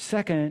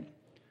 Second,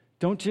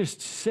 don't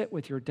just sit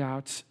with your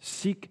doubts.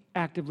 Seek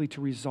actively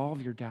to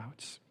resolve your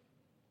doubts.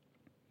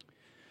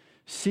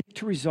 Seek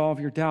to resolve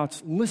your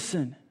doubts.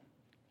 Listen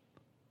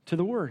to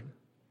the Word.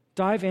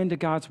 Dive into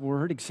God's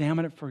Word.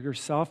 Examine it for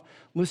yourself.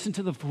 Listen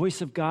to the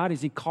voice of God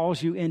as he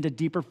calls you into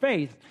deeper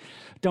faith.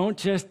 Don't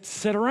just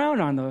sit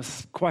around on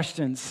those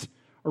questions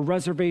or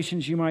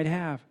reservations you might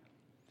have.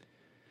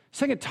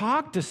 Second,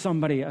 talk to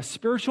somebody, a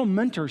spiritual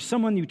mentor,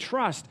 someone you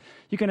trust.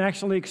 You can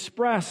actually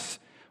express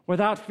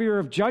without fear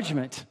of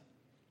judgment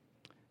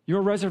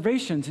your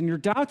reservations and your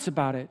doubts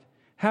about it.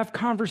 Have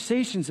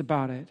conversations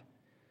about it.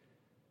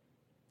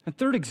 And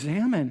third,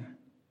 examine.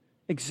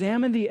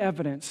 Examine the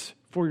evidence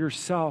for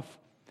yourself.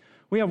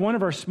 We have one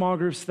of our small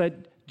groups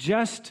that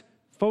just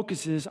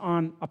focuses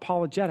on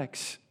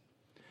apologetics.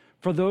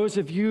 For those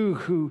of you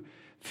who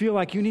feel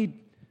like you need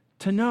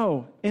to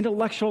know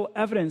intellectual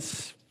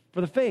evidence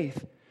for the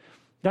faith,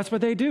 that's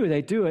what they do.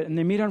 They do it, and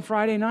they meet on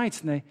Friday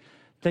nights, and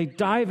they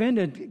dive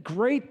into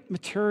great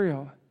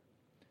material.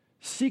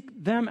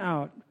 Seek them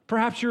out.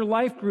 Perhaps your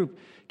life group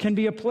can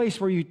be a place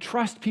where you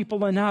trust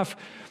people enough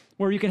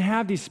where you can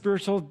have these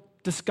spiritual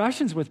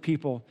discussions with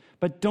people.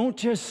 But don't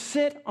just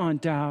sit on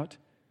doubt.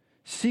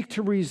 Seek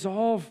to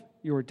resolve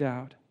your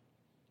doubt.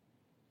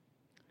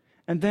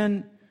 And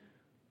then,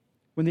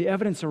 when the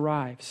evidence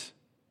arrives,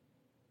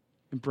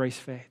 embrace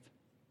faith.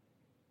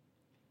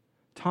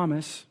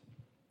 Thomas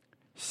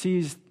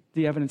sees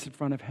the evidence in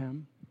front of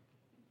him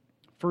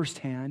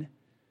firsthand,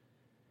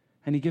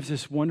 and he gives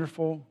this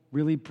wonderful,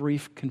 really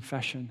brief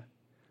confession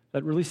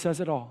that really says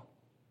it all.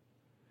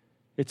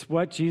 It's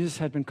what Jesus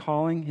had been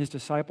calling his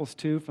disciples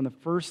to from the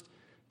first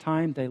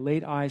time they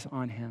laid eyes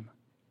on him,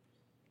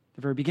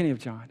 the very beginning of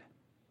John.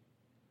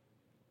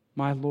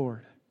 My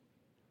Lord,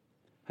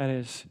 that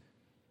is,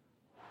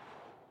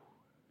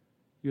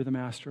 you're the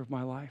master of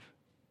my life.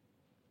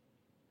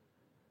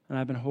 And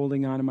I've been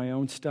holding on to my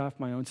own stuff,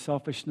 my own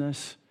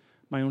selfishness,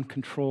 my own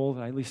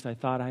control, at least I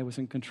thought I was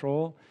in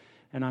control,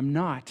 and I'm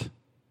not.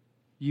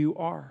 You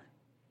are.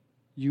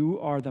 You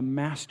are the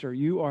master.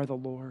 You are the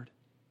Lord.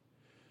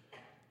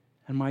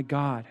 And my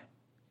God,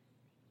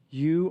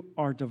 you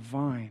are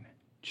divine,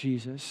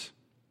 Jesus.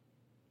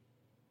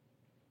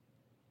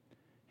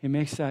 He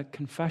makes that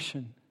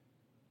confession,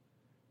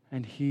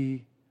 and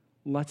he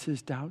lets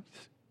his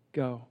doubts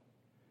go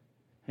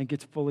and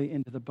gets fully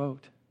into the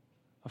boat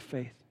of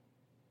faith.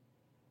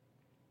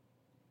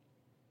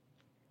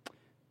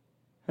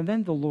 And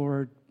then the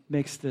Lord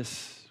makes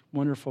this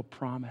wonderful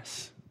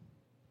promise.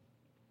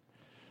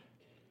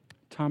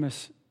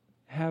 Thomas,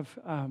 have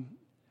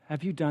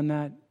you done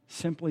that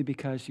simply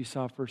because you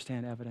saw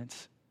firsthand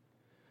evidence?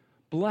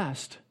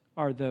 Blessed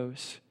are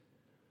those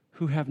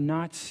who have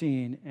not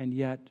seen and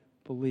yet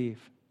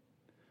believe.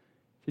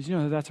 Did you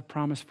know that that's a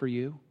promise for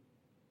you?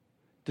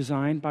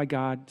 Designed by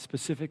God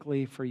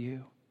specifically for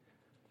you.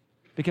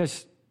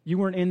 Because you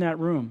weren't in that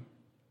room,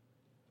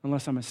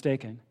 unless I'm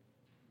mistaken.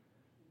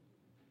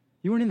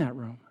 You weren't in that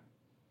room.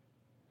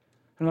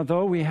 And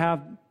although we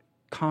have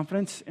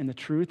confidence in the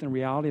truth and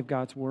reality of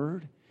God's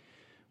word,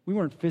 we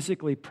weren't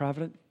physically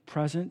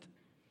present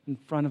in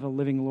front of a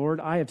living Lord.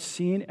 I have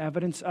seen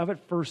evidence of it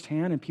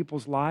firsthand in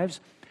people's lives,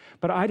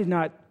 but I did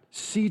not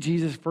see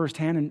Jesus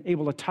firsthand and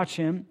able to touch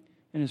him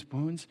in his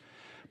wounds.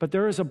 But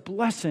there is a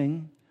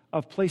blessing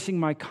of placing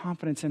my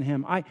confidence in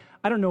him. I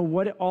don't know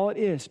what all it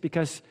is,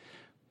 because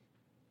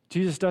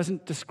Jesus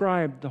doesn't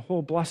describe the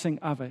whole blessing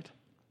of it,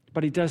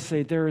 but he does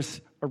say there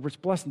is a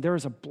rich blessing. There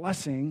is a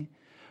blessing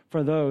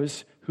for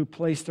those who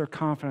place their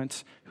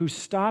confidence, who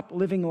stop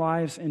living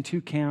lives in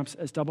two camps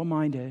as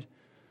double-minded,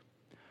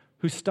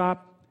 who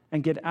stop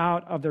and get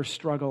out of their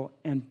struggle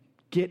and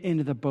get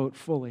into the boat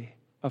fully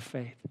of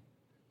faith,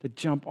 to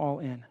jump all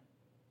in.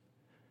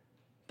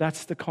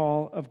 That's the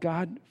call of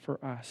God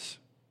for us.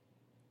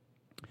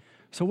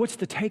 So what's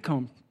the take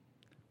home?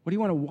 What do you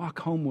want to walk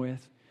home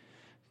with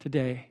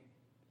today?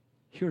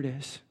 Here it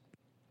is.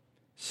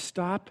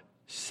 Stop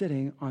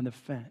sitting on the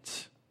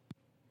fence.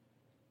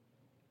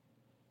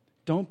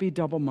 Don't be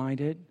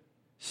double-minded.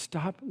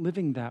 Stop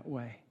living that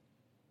way.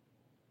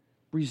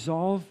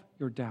 Resolve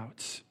your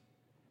doubts.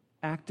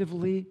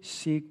 Actively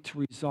seek to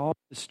resolve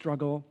the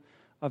struggle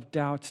of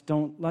doubts.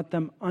 Don't let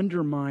them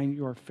undermine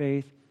your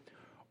faith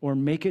or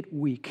make it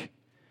weak.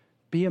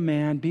 Be a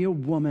man, be a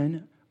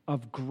woman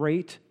of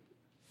great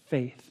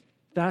faith.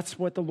 That's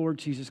what the Lord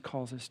Jesus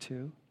calls us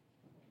to.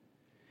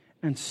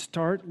 And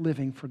start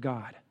living for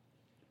God.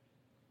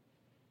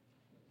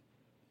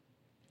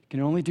 You can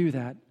only do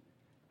that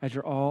as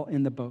you're all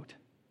in the boat.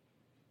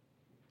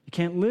 You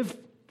can't live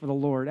for the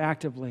Lord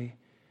actively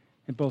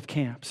in both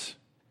camps.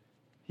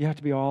 You have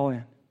to be all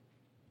in.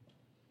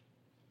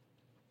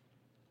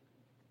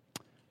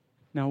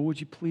 Now, would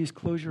you please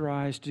close your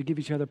eyes to give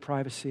each other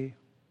privacy?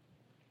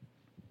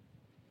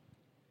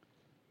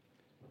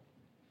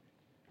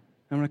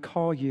 I'm going to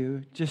call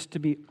you just to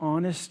be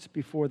honest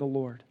before the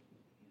Lord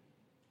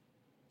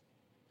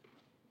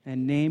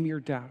and name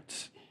your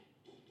doubts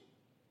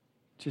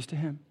just to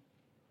him.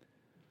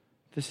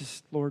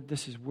 Lord,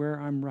 this is where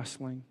I'm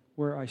wrestling,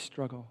 where I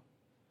struggle.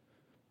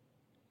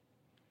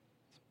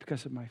 It's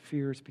because of my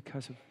fears,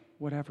 because of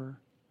whatever.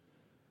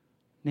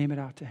 Name it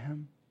out to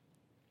him.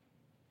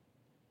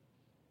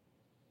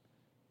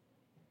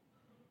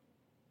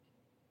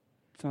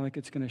 It's not like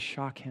it's going to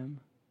shock him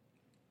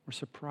or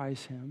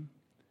surprise him.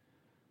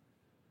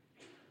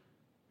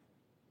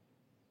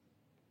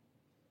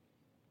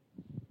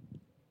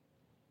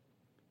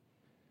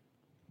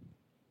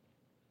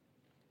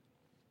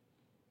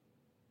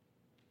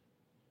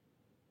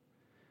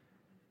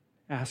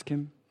 Ask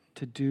him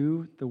to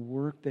do the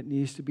work that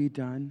needs to be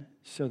done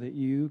so that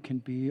you can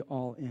be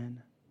all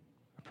in,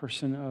 a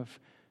person of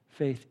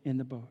faith in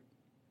the boat.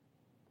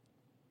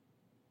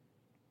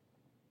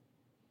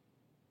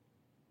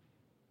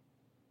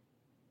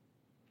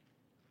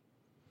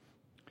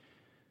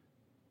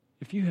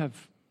 If you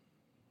have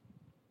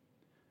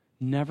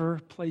never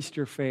placed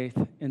your faith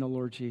in the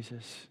Lord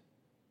Jesus,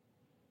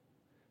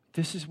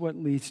 this is what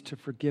leads to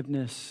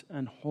forgiveness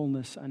and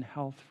wholeness and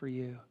health for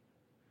you.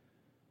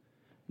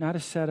 Not a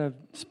set of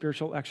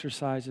spiritual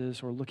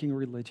exercises or looking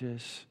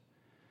religious.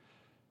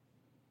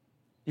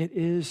 It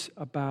is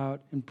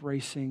about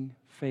embracing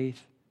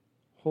faith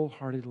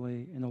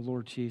wholeheartedly in the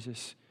Lord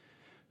Jesus,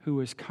 who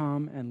has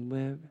come and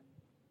lived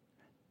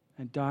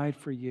and died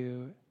for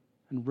you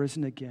and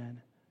risen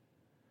again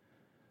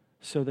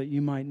so that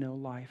you might know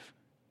life.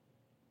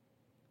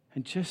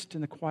 And just in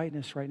the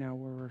quietness right now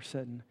where we're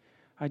sitting,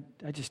 I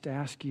just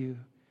ask you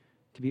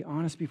to be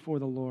honest before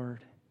the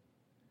Lord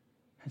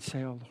and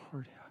say, oh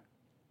Lord,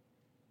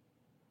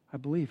 I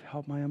believe.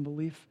 Help my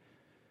unbelief,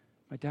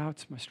 my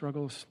doubts, my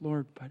struggles,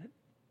 Lord, but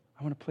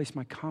I want to place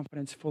my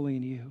confidence fully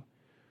in you.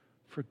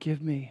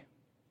 Forgive me,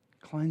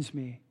 cleanse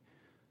me,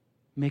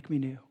 make me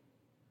new.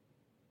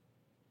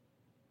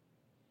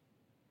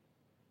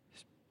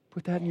 Just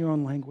put that in your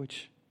own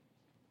language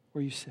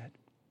where you sit.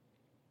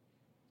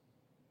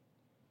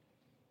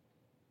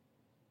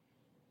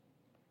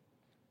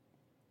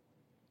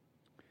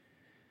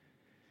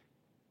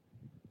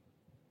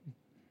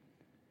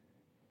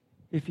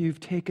 If you've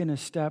taken a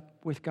step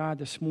with God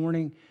this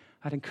morning,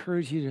 I'd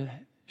encourage you to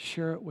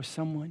share it with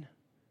someone.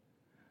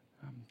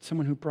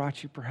 Someone who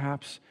brought you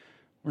perhaps,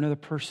 or another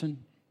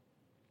person.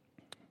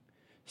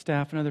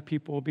 Staff and other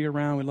people will be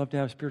around. We'd love to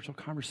have a spiritual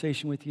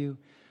conversation with you.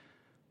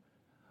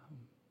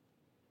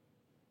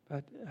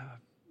 But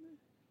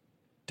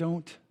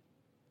don't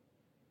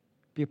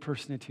be a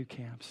person in two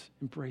camps.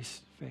 Embrace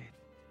faith.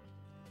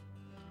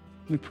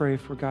 We pray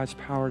for God's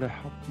power to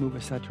help move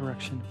us that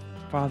direction.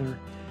 Father,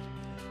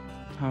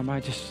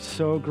 I'm just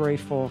so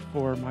grateful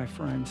for my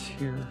friends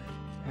here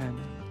and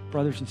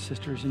brothers and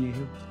sisters in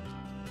you.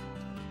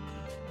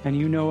 And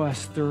you know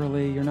us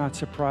thoroughly. You're not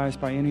surprised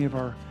by any of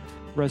our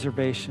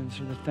reservations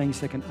or the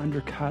things that can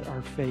undercut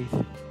our faith,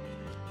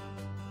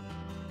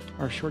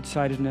 our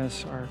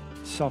short-sightedness, our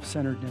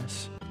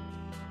self-centeredness.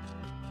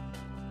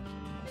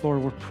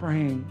 Lord, we're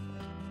praying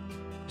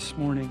this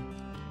morning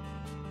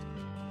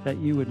that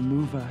you would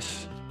move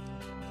us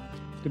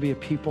to be a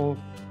people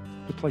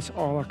who place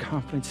all our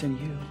confidence in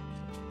you,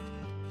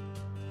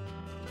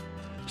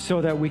 so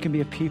that we can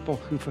be a people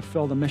who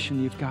fulfill the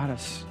mission you've got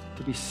us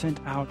to be sent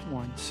out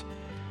ones,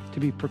 to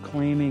be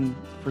proclaiming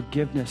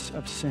forgiveness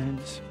of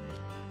sins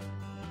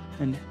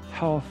and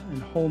health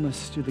and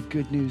wholeness through the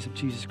good news of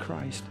Jesus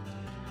Christ.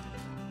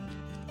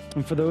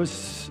 And for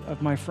those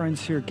of my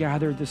friends here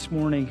gathered this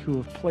morning who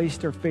have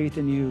placed their faith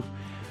in you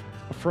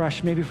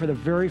afresh, maybe for the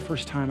very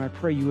first time, I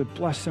pray you would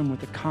bless them with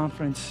the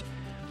confidence,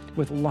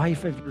 with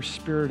life of your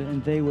Spirit,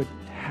 and they would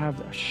have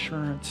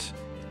assurance.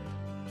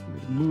 You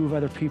would move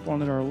other people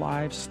into their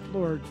lives,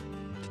 Lord,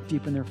 to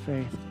deepen their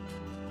faith.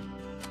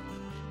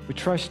 We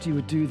trust you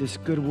would do this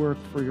good work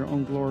for your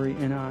own glory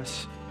in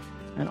us.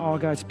 And all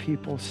God's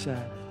people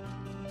said,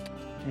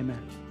 amen.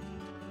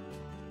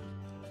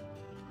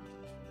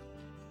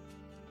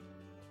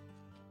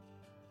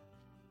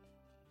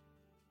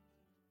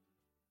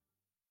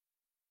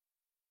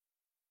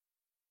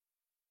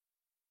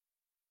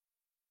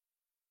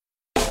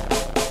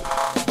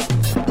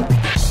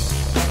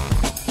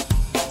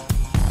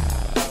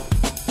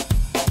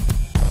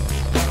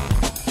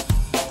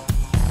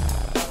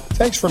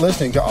 Thanks for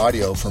listening to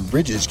audio from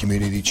Bridges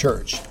Community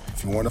Church.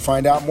 If you want to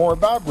find out more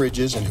about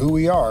Bridges and who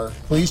we are,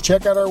 please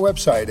check out our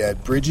website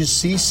at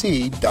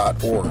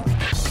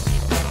bridgescc.org.